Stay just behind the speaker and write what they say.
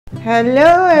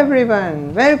Hello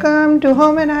everyone, welcome to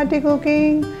Home and Hearty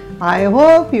Cooking. I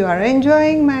hope you are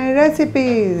enjoying my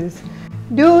recipes.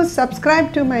 Do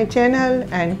subscribe to my channel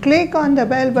and click on the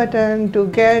bell button to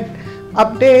get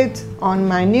updates on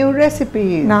my new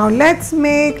recipes. Now let's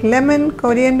make lemon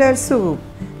coriander soup.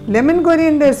 Lemon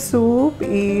coriander soup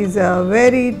is a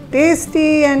very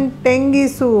tasty and tangy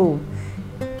soup.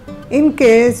 In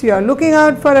case you are looking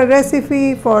out for a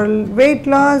recipe for weight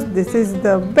loss, this is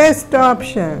the best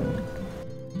option.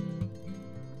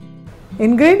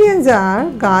 Ingredients are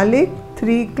garlic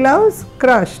 3 cloves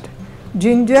crushed,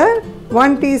 ginger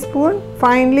 1 teaspoon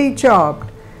finely chopped,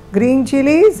 green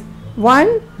chilies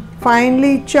 1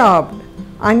 finely chopped,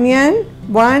 onion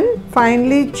 1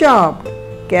 finely chopped,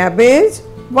 cabbage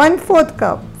 1/4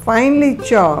 cup finely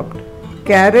chopped,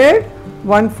 carrot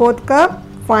 1/4 cup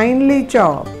finely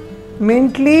chopped,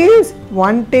 mint leaves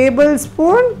 1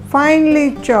 tablespoon finely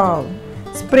chopped,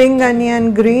 spring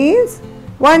onion greens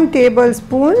 1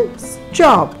 tablespoon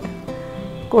chopped,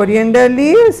 coriander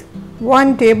leaves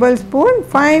 1 tablespoon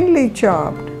finely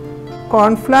chopped,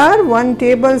 cornflour 1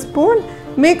 tablespoon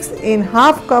mixed in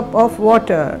half cup of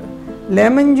water,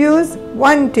 lemon juice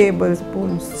 1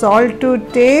 tablespoon, salt to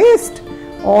taste,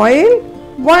 oil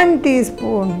 1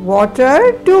 teaspoon, water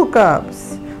 2 cups.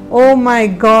 Oh my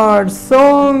God,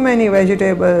 so many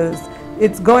vegetables.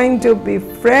 It's going to be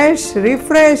fresh,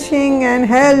 refreshing and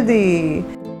healthy.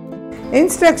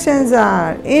 Instructions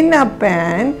are: in a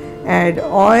pan, add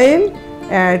oil,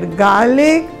 add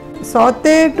garlic,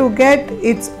 saute to get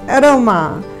its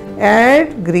aroma,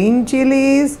 add green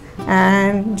chilies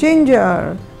and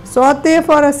ginger, saute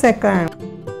for a second,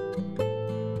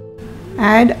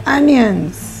 add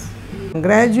onions,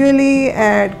 gradually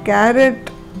add carrot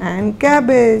and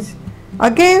cabbage,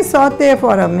 again saute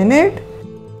for a minute.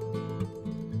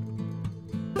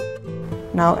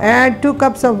 Now add 2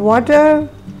 cups of water,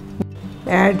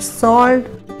 add salt.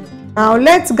 Now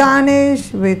let's garnish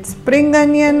with spring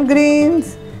onion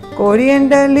greens,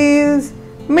 coriander leaves,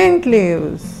 mint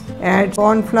leaves. Add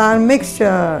cornflour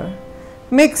mixture.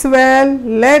 Mix well,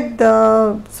 let the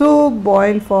soup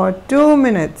boil for 2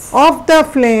 minutes. Off the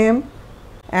flame,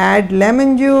 add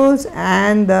lemon juice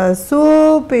and the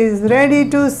soup is ready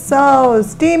to serve.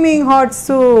 Steaming hot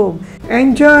soup.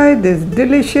 Enjoy this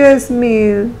delicious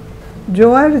meal.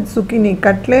 Jowar zucchini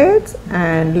cutlets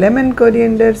and lemon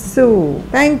coriander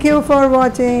soup. Thank you for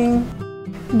watching.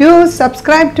 Do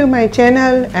subscribe to my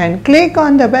channel and click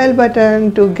on the bell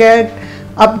button to get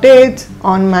updates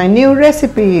on my new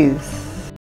recipes.